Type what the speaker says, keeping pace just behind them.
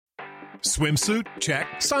Swimsuit? Check.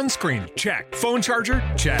 Sunscreen? Check. Phone charger?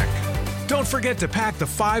 Check. Don't forget to pack the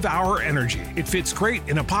 5-Hour Energy. It fits great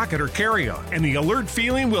in a pocket or carry-on, and the alert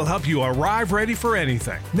feeling will help you arrive ready for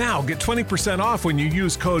anything. Now get 20% off when you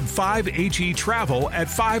use code 5HETRAVEL at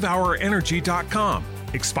 5hourenergy.com.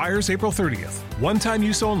 Expires April 30th. One-time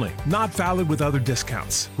use only. Not valid with other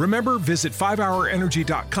discounts. Remember, visit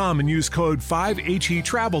 5hourenergy.com and use code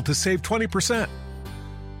 5HETRAVEL to save 20%.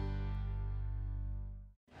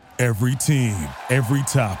 Every team, every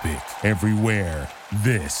topic, everywhere.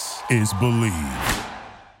 This is Believe.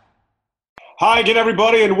 Hi again,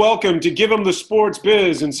 everybody, and welcome to Give 'em the Sports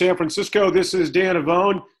Biz in San Francisco. This is Dan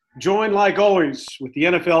Avone, joined like always with the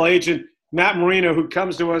NFL agent, Matt Marino, who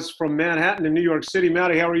comes to us from Manhattan in New York City.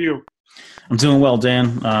 Matty, how are you? I'm doing well,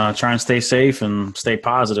 Dan. Trying to stay safe and stay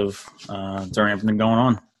positive during everything going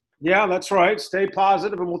on. Yeah, that's right. Stay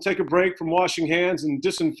positive, and we'll take a break from washing hands and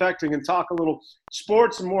disinfecting and talk a little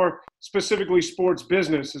sports and more specifically sports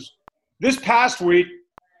business. This past week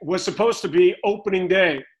was supposed to be opening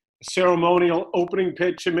day, a ceremonial opening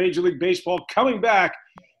pitch in Major League Baseball coming back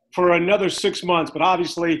for another 6 months. But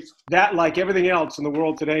obviously that, like everything else in the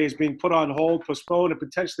world today, is being put on hold, postponed, and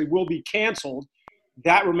potentially will be canceled.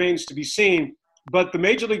 That remains to be seen. But the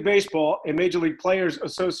Major League Baseball and Major League Players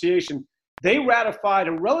Association, they ratified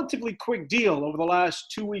a relatively quick deal over the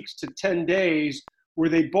last 2 weeks to 10 days where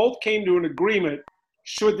they both came to an agreement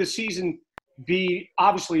should the season be,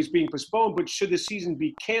 obviously it's being postponed, but should the season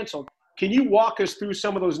be canceled. Can you walk us through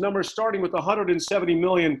some of those numbers, starting with the $170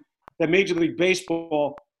 million that Major League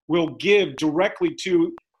Baseball will give directly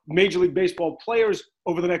to Major League Baseball players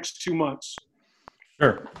over the next 2 months?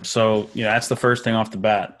 Sure. So, that's the first thing off the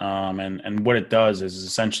bat. And what it does is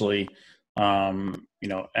essentially,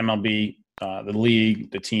 MLB, the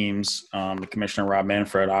league, the teams, the commissioner, Rob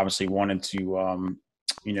Manfred, obviously wanted to,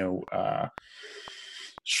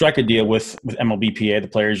 strike a deal with MLBPA, the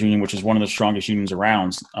Players Union, which is one of the strongest unions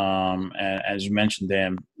around. And as you mentioned,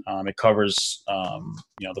 Dan, it covers,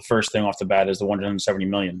 the first thing off the bat is the $170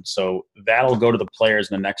 million. So that'll go to the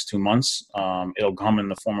players in the next 2 months. It'll come in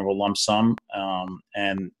the form of a lump sum,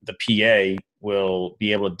 and the PA will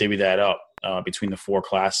be able to divvy that up between the four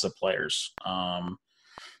classes of players.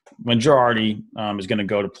 Majority is going to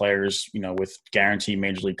go to players, with guaranteed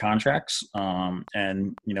major league contracts.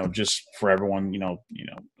 And, just for everyone,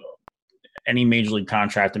 any major league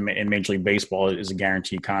contract in Major League Baseball is a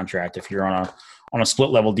guaranteed contract. If you're on a split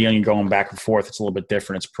level deal and you're going back and forth, it's a little bit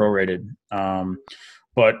different. It's prorated.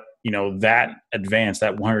 But, that advance,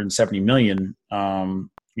 that $170 million,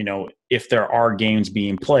 if there are games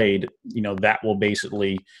being played, that will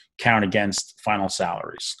basically count against final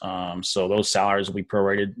salaries. So those salaries will be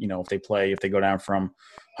prorated, if they go down from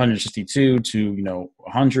 162 to,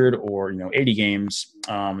 100 or, 80 games,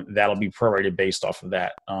 that'll be prorated based off of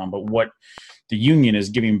that. But what the union is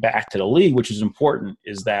giving back to the league, which is important,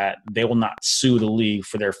 is that they will not sue the league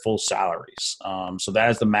for their full salaries. So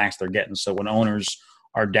that is the max they're getting. So when owners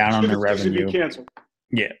are down on their revenue,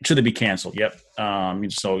 should they be canceled? Yep.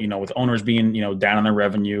 So, with owners being, down on their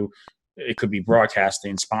revenue, it could be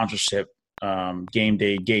broadcasting, sponsorship, game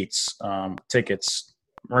day gates, tickets,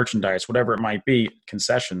 merchandise, whatever it might be,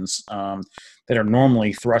 concessions that are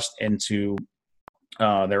normally thrust into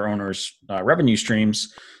their owners' revenue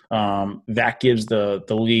streams. That gives the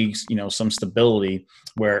leagues, some stability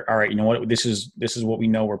where, all right, what, this is what we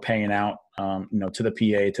know we're paying out, to the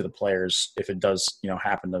PA, to the players, if it does,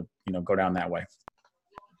 happen to, go down that way.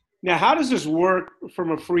 Now, how does this work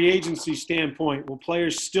from a free agency standpoint? Will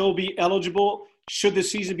players still be eligible should the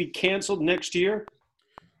season be canceled next year?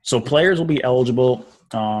 So players will be eligible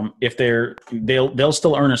if they'll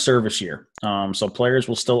still earn a service year. So players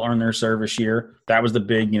will still earn their service year. That was the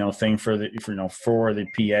big thing for the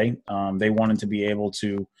PA. They wanted to be able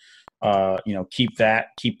to keep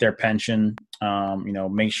their pension.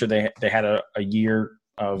 Make sure they had a year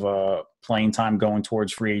of playing time going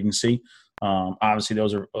towards free agency. Obviously,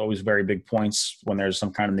 those are always very big points when there's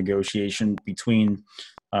some kind of negotiation between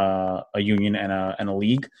a union and a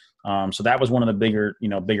league. So that was one of the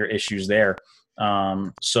bigger issues there.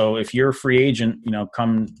 So if you're a free agent,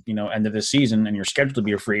 come end of the season and you're scheduled to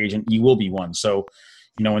be a free agent, you will be one. So,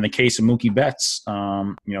 in the case of Mookie Betts,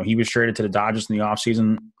 he was traded to the Dodgers in the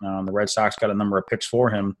offseason. The Red Sox got a number of picks for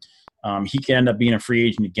him. He can end up being a free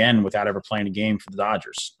agent again without ever playing a game for the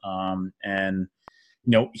Dodgers. And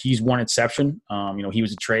he's one exception. He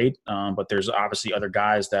was a trade, but there's obviously other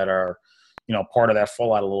guys that are, part of that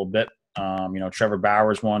fallout a little bit. Trevor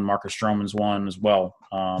Bauer's one, Marcus Stroman's one as well.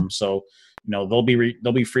 So, they'll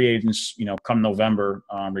be free agents, come November,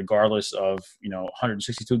 regardless of,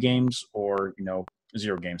 162 games or,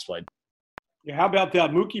 0 games played. Yeah, how about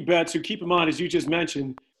that? Mookie Betts, who, keep in mind, as you just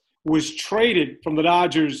mentioned, was traded from the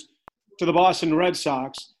Dodgers to the Boston Red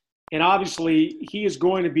Sox. And obviously, he is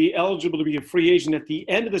going to be eligible to be a free agent at the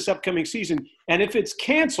end of this upcoming season. And if it's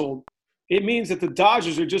canceled, it means that the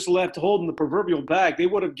Dodgers are just left holding the proverbial bag. They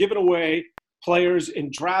would have given away players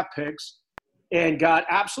and draft picks and got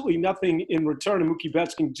absolutely nothing in return. And Mookie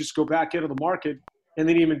Betts can just go back into the market and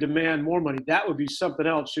then even demand more money. That would be something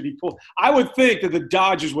else should he pull. I would think that the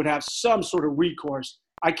Dodgers would have some sort of recourse.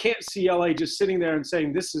 I can't see LA just sitting there and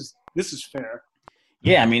saying this is fair.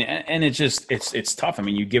 Yeah, I mean, and it's tough. I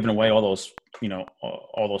mean, you've given away all those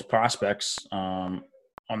prospects on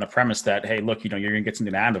the premise that, hey, look, you're going to get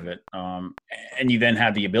something out of it, and you then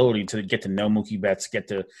have the ability to get to know Mookie Betts, get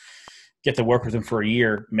to work with him for a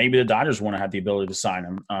year. Maybe the Dodgers want to have the ability to sign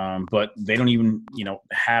him, but they don't even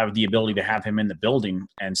have the ability to have him in the building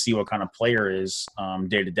and see what kind of player is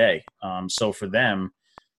day to day. So for them,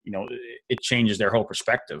 it changes their whole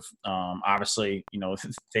perspective. Obviously,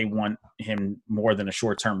 they want him more than a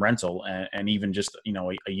short-term rental, and even just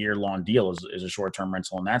a year-long deal is a short-term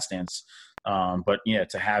rental in that stance. But yeah,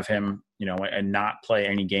 to have him, and not play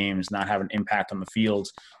any games, not have an impact on the field,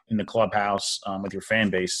 in the clubhouse, with your fan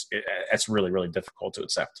base, that's really, really difficult to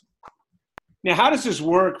accept. Now, how does this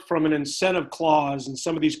work from an incentive clause in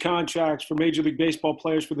some of these contracts for Major League Baseball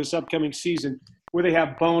players for this upcoming season, where they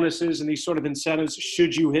have bonuses and these sort of incentives?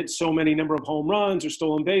 Should you hit so many number of home runs or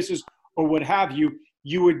stolen bases or what have you,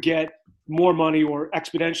 you would get more money or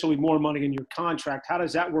exponentially more money in your contract. How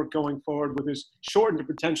does that work going forward with this shortened to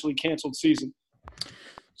potentially canceled season?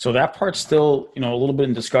 So that part's still, a little bit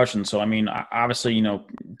in discussion. So, I mean, obviously,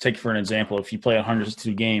 take for an example, if you play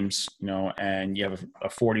 102 games, and you have a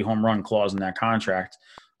 40 home run clause in that contract,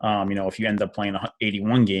 if you end up playing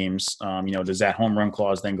 81 games, does that home run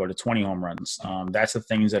clause then go to 20 home runs? That's the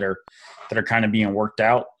things that are kind of being worked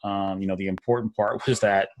out. The important part was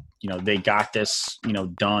that, they got this,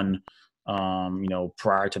 done,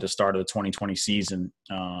 prior to the start of the 2020 season,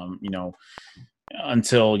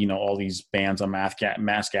 until, all these bans on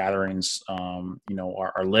mass gatherings,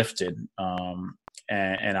 are lifted.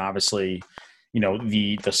 And obviously,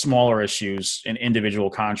 the smaller issues in individual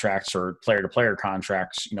contracts or player-to-player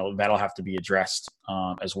contracts, that'll have to be addressed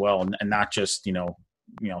as well. And not just,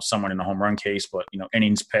 someone in a home run case, but,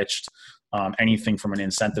 innings pitched, anything from an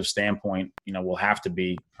incentive standpoint, will have to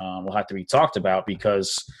be talked about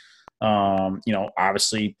because,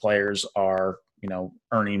 obviously players are,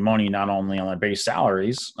 earning money not only on their base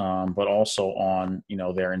salaries, but also on,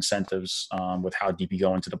 their incentives with how deep you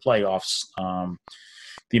go into the playoffs,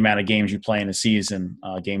 the amount of games you play in a season,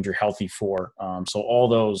 games you're healthy for. So all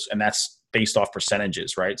those, and that's based off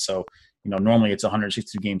percentages, right? So, normally it's a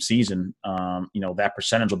 162-game season. That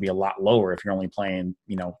percentage will be a lot lower if you're only playing,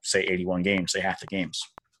 say 81 games, say half the games.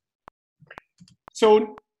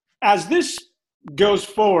 So as this goes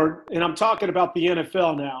forward, and I'm talking about the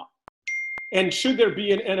NFL now, and should there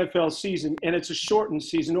be an NFL season and it's a shortened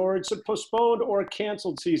season or it's a postponed or a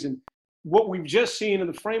canceled season, what we've just seen in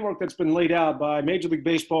the framework that's been laid out by Major League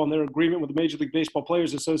Baseball and their agreement with the Major League Baseball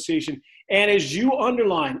Players Association, and as you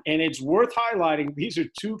underline, and it's worth highlighting, these are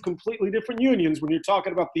two completely different unions when you're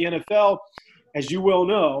talking about the NFL, as you well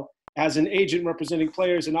know, as an agent representing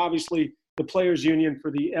players, and obviously the Players Union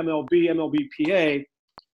for the MLB, MLBPA.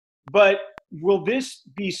 But will this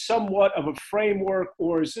be somewhat of a framework,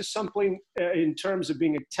 or is this something in terms of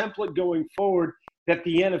being a template going forward that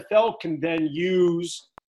the NFL can then use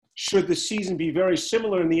should the season be very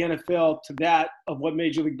similar in the NFL to that of what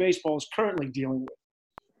Major League Baseball is currently dealing with?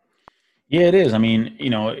 Yeah, it is. I mean,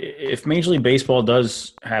 if Major League Baseball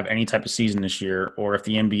does have any type of season this year, or if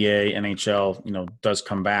the NBA, NHL, does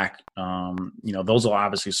come back, those will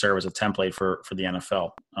obviously serve as a template for the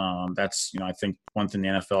NFL. That's, I think one thing the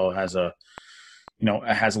NFL has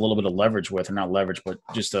has a little bit of leverage with, or not leverage, but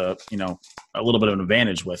just a little bit of an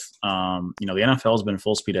advantage with. The NFL has been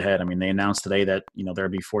full speed ahead. I mean, they announced today that, there'll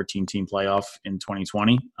be 14-team playoff in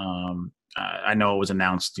 2020. I know it was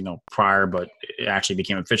announced, prior, but it actually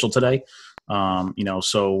became official today.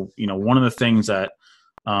 So one of the things that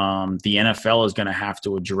the NFL is going to have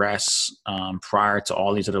to address prior to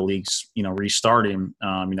all these other leagues, restarting.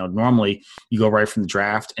 Normally you go right from the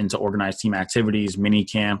draft into organized team activities, mini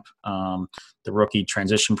camp, the rookie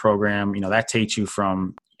transition program. That takes you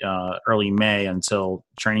from early May until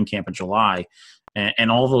training camp in July.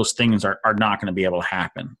 And all those things are not going to be able to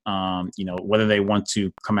happen. Whether they want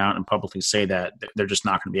to come out and publicly say that, they're just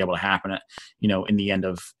not going to be able to happen. In the end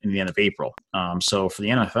of April. So for the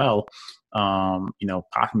NFL,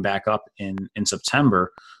 popping back up in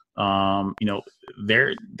September,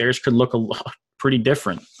 theirs could look a lot pretty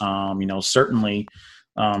different. Certainly,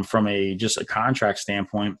 from just a contract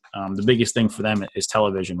standpoint, the biggest thing for them is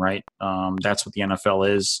television, right? That's what the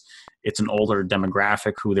NFL is. It's an older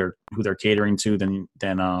demographic who they're catering to than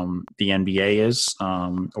the NBA is,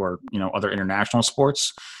 or other international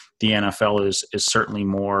sports. The NFL is certainly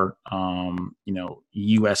more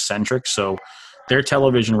U.S. centric. So their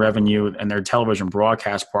television revenue and their television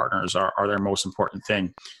broadcast partners are their most important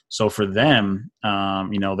thing. So for them,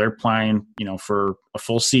 they're playing for a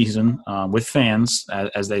full season with fans,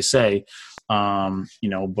 as they say,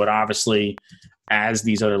 but obviously as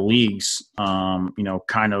these other leagues,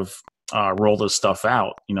 kind of roll this stuff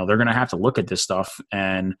out, they're going to have to look at this stuff.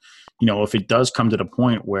 And, if it does come to the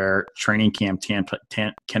point where training camp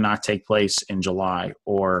cannot take place in July,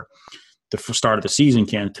 or the start of the season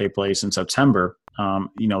can't take place in September,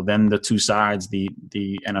 then the two sides, the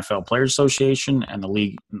NFL Players Association and the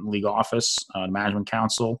league office, management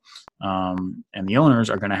council, and the owners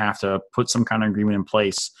are going to have to put some kind of agreement in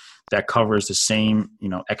place that covers the same,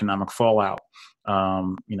 economic fallout,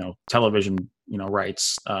 television,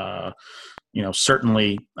 rights,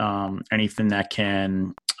 certainly anything that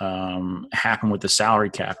can happen with the salary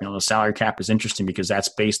cap. The salary cap is interesting because that's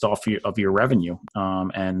based off of your revenue,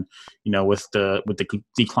 and with the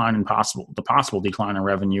decline in the possible decline in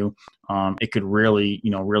revenue, it could really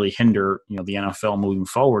hinder the NFL moving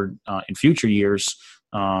forward in future years,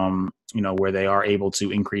 where they are able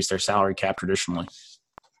to increase their salary cap traditionally.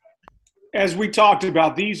 As we talked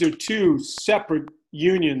about, these are two separate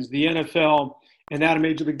unions, the NFL and that of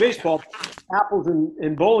Major League Baseball, apples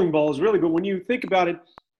and bowling balls, really. But when you think about it,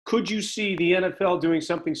 could you see the NFL doing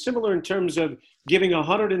something similar in terms of giving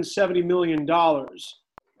 $170 million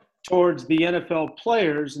towards the NFL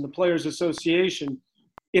players and the Players Association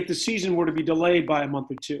if the season were to be delayed by a month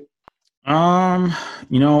or two?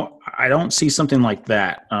 I don't see something like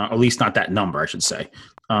that, at least not that number, I should say.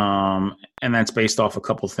 And that's based off a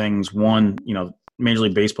couple of things. One, Major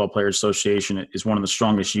League Baseball Players Association is one of the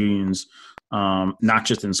strongest unions, not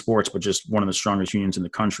just in sports, but just one of the strongest unions in the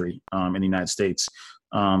country, in the United States.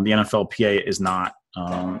 The NFLPA is not,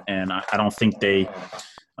 and I don't think they,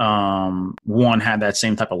 had that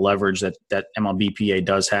same type of leverage that MLBPA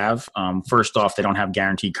does have. First off, they don't have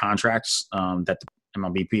guaranteed contracts that the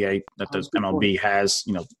MLB has,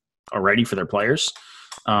 already for their players.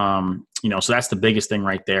 So that's the biggest thing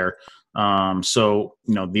right there.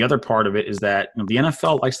 The other part of it is that the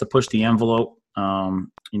NFL likes to push the envelope.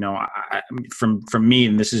 From me,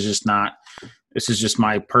 and this is just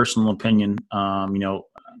my personal opinion.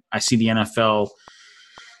 I see the NFL,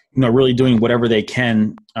 really doing whatever they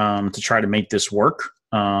can to try to make this work.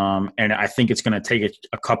 And I think it's going to take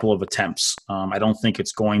a couple of attempts. I don't think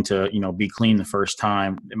it's going to, be clean the first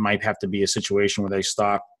time. It might have to be a situation where they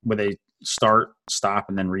start, stop,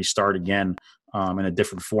 and then restart again in a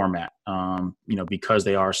different format, because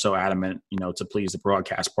they are so adamant, to please the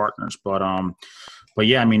broadcast partners. But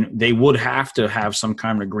yeah, they would have to have some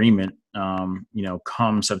kind of agreement,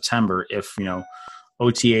 come September if,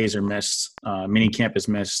 OTAs are missed, minicamp is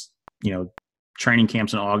missed, training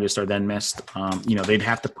camps in August are then missed. They'd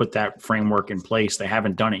have to put that framework in place. They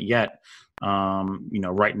haven't done it yet.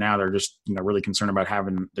 Right now they're just, really concerned about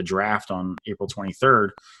having the draft on April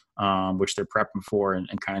 23rd, which they're prepping for and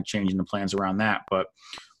kind of changing the plans around that. But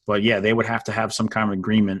yeah, they would have to have some kind of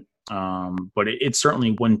agreement. But it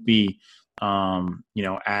certainly wouldn't be,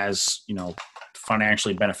 as,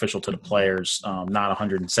 financially beneficial to the players, not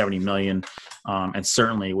 170 million. And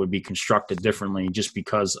certainly it would be constructed differently just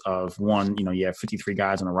because of one, you have 53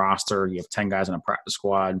 guys on a roster, you have 10 guys on a practice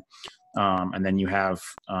squad. And then you have,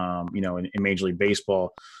 in Major League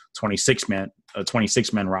Baseball, 26 men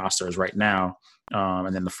rosters right now.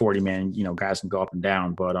 And then the 40-man, guys can go up and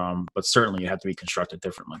down, but certainly you have to be constructed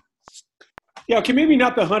differently. Yeah, okay, maybe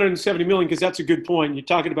not the 170 million, because that's a good point. You're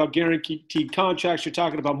talking about guaranteed contracts. You're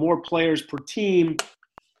talking about more players per team.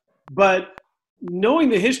 But knowing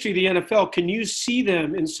the history of the NFL, can you see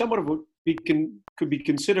them in somewhat of what could be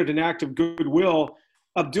considered an act of goodwill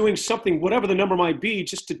of doing something, whatever the number might be,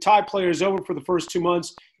 just to tie players over for the first 2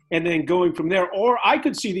 months and then going from there? Or I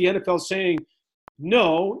could see the NFL saying,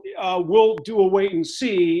 no, we'll do a wait and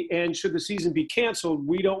see, and should the season be canceled,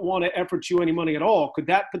 we don't want to effort you any money at all. Could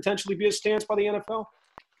that potentially be a stance by the NFL?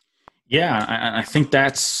 Yeah, I think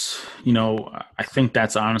that's,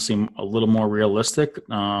 honestly a little more realistic,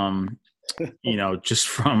 just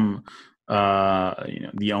from,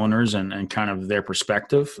 the owners and kind of their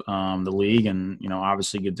perspective, the league, and,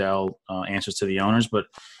 obviously Goodell answers to the owners. But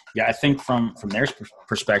yeah, I think from their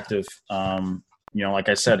perspective, like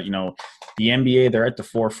I said, the NBA, they're at the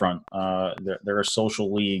forefront. They're a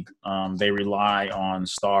social league. They rely on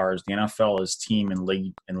stars. The NFL is team and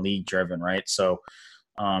league driven, right? So,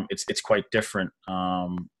 it's quite different.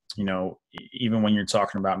 Even when you're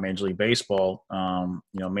talking about Major League Baseball,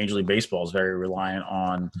 Major League Baseball is very reliant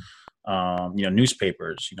on,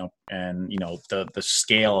 newspapers, and, the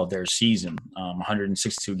scale of their season,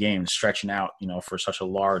 162 games stretching out, for such a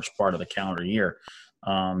large part of the calendar year.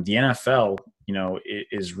 The NFL,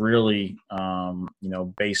 is really,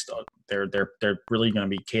 based on they're really going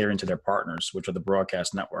to be catering to their partners, which are the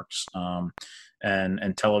broadcast networks,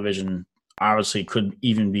 and television. Obviously, could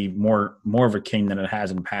even be more of a king than it has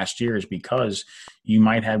in past years, because you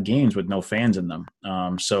might have games with no fans in them.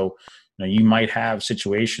 So you might have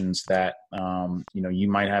situations that you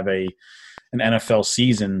might have an NFL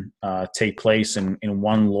season take place in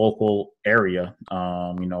one local area.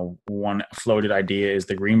 One floated idea is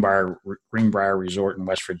the Greenbrier Resort in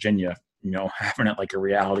West Virginia. Having it like a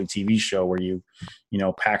reality TV show where you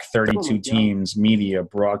pack 32 teams, media,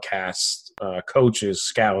 broadcasts, coaches,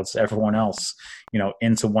 scouts, everyone else,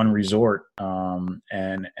 into one resort,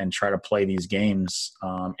 and try to play these games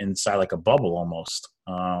inside like a bubble almost,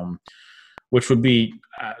 which would be,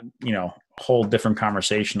 a whole different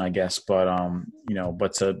conversation, I guess. But,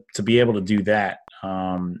 but to be able to do that,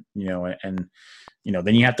 then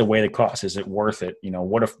you have to weigh the cost. Is it worth it?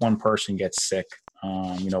 What if one person gets sick?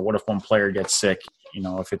 What if one player gets sick?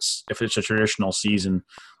 If it's a traditional season,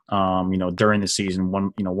 during the season,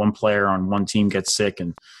 one player on one team gets sick,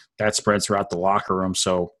 and that spreads throughout the locker room.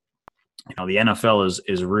 So, the NFL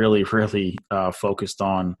is really, really focused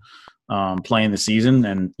on playing the season,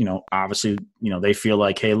 and obviously, they feel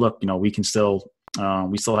like, hey, look, we can still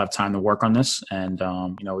we still have time to work on this, and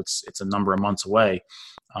it's a number of months away,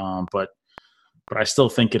 but I still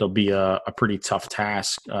think it'll be a pretty tough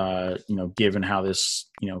task, given how this,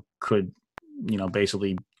 could,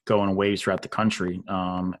 basically go in waves throughout the country.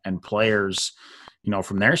 And players,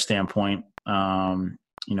 from their standpoint, are,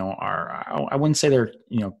 I wouldn't say they're,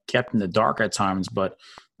 kept in the dark at times, but,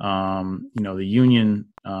 the union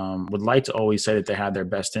would like to always say that they had their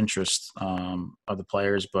best interest of the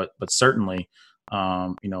players, but certainly,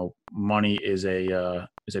 money is a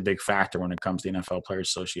big factor when it comes to the NFL Players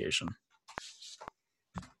Association.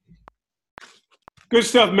 Good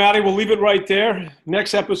stuff, Matty. We'll leave it right there.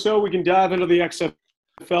 Next episode, we can dive into the XFL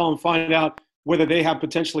and find out whether they have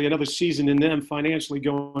potentially another season in them financially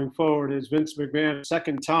going forward, as Vince McMahon,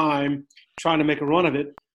 second time trying to make a run of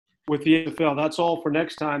it with the XFL. That's all for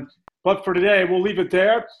next time. But for today, we'll leave it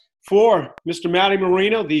there. For Mr. Matty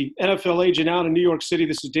Marino, the NFL agent out in New York City,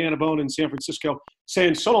 this is Dan Abone in San Francisco,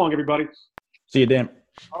 saying so long, everybody. See you, Dan.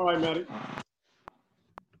 All right, Matty.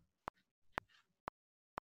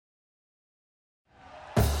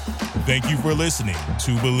 Thank you for listening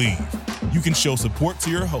to Believe. You can show support to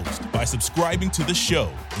your host by subscribing to the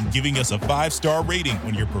show and giving us a 5-star rating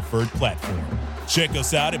on your preferred platform. Check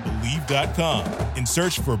us out at Believe.com and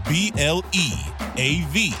search for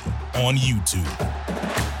BLEAV on YouTube.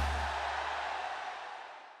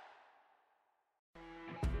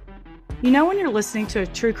 When you're listening to a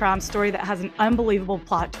true crime story that has an unbelievable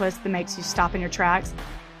plot twist that makes you stop in your tracks?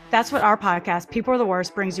 That's what our podcast, People Are the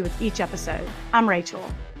Worst, brings you with each episode. I'm Rachel.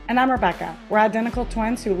 And I'm Rebecca. We're identical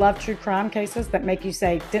twins who love true crime cases that make you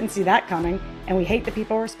say, didn't see that coming, and we hate the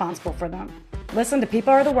people responsible for them. Listen to People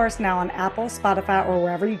Are the Worst now on Apple, Spotify, or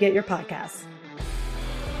wherever you get your podcasts.